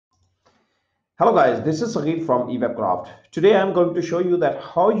Hello guys, this is Sagir from eWebCraft. Today I'm going to show you that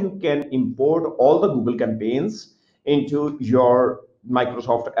how you can import all the Google campaigns into your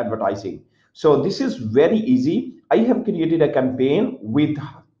Microsoft Advertising. So this is very easy. I have created a campaign with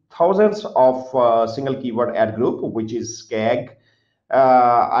thousands of single keyword ad group, which is SCAG.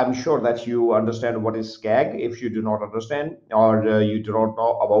 I'm sure that you understand what is SCAG. If you do not understand or you do not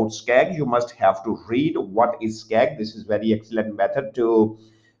know about SCAG, you must have to read what is SCAG. This is very excellent method to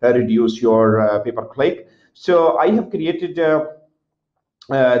reduce your pay-per-click. So I have created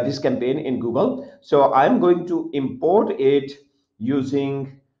this campaign in Google. So I'm going to import it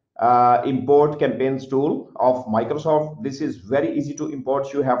using import campaigns tool of Microsoft. This is very easy to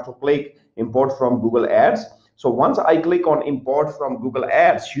import. You have to click import from Google Ads. So once I click on import from Google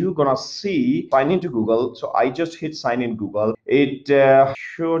Ads, you're gonna see sign into Google. So I just hit sign in Google. It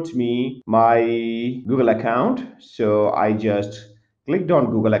showed me my Google account. So I just clicked on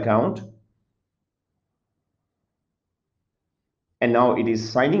Google account, and now it is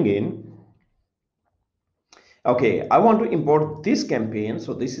signing in. Okay, I want to import this campaign.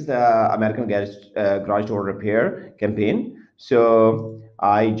 So this is the American garage door repair campaign. So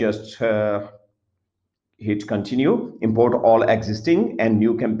I just hit continue, import all existing and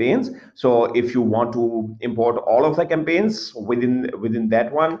new campaigns. So if you want to import all of the campaigns within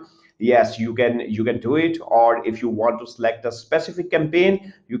that one, yes, you can do it. Or if you want to select a specific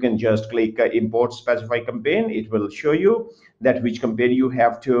campaign, you can just click import specific campaign. It will show you that which campaign you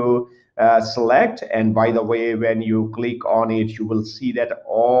have to select. And by the way, when you click on it, you will see that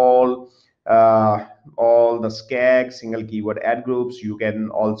all the SCAG single keyword ad groups. You can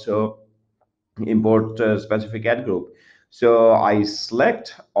also import specific ad group. So I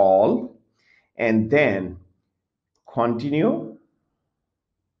select all and then continue.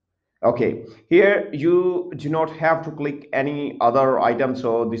 Okay, here you do not have to click any other item.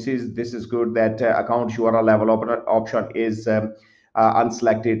 So this is good that account URL level option is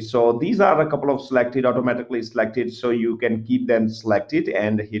unselected. So these are a couple of selected, automatically selected, so you can keep them selected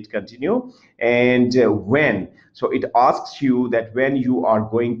and hit continue. And when, so it asks you that when you are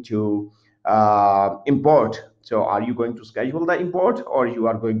going to import. So are you going to schedule the import or you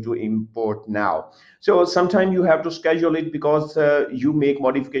are going to import now? So sometimes you have to schedule it because you make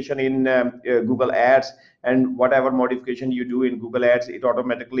modification in Google Ads, and whatever modification you do in Google Ads, it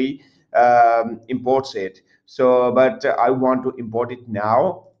automatically imports it. So but I want to import it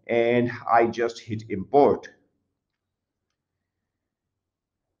now, and I just hit import.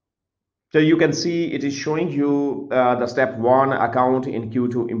 So you can see it is showing you the step one account in queue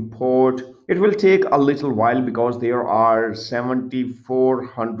to import. It will take a little while because there are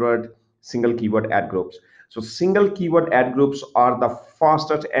 7,400 single keyword ad groups. So single keyword ad groups are the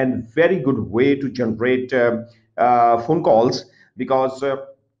fastest and very good way to generate phone calls, because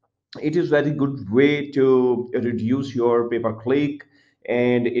it is very good way to reduce your pay-per-click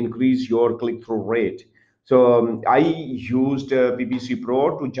and increase your click-through rate. So I used PPC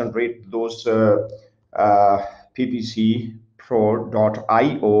Pro to generate those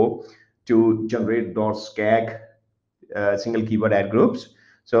ppcpro.io to generate those SCAG single keyword ad groups.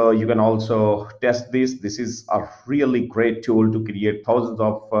 So you can also test this. This is a really great tool to create thousands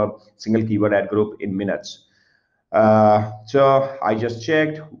of single keyword ad group in minutes. So I just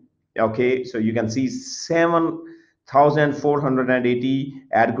checked. Okay, so you can see 7,480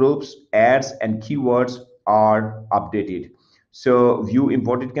 ad groups, ads, and keywords are updated. So view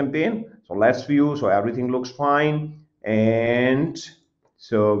imported campaign. So let's view. So everything looks fine. And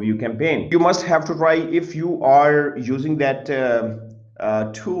so view campaign. You must have to try if you are using that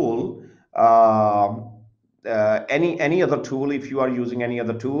tool. Any other tool, if you are using any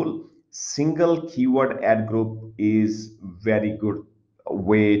other tool, single keyword ad group is very good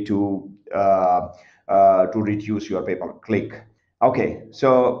way to reduce your pay-per-click. Okay,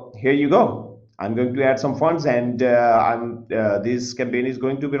 so here you go. I'm going to add some funds, and this campaign is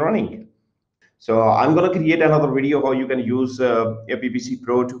going to be running. So I'm going to create another video how you can use a PPC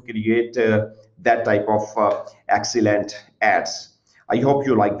Pro to create that type of excellent ads. I hope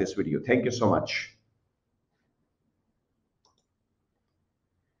you like this video. Thank you so much.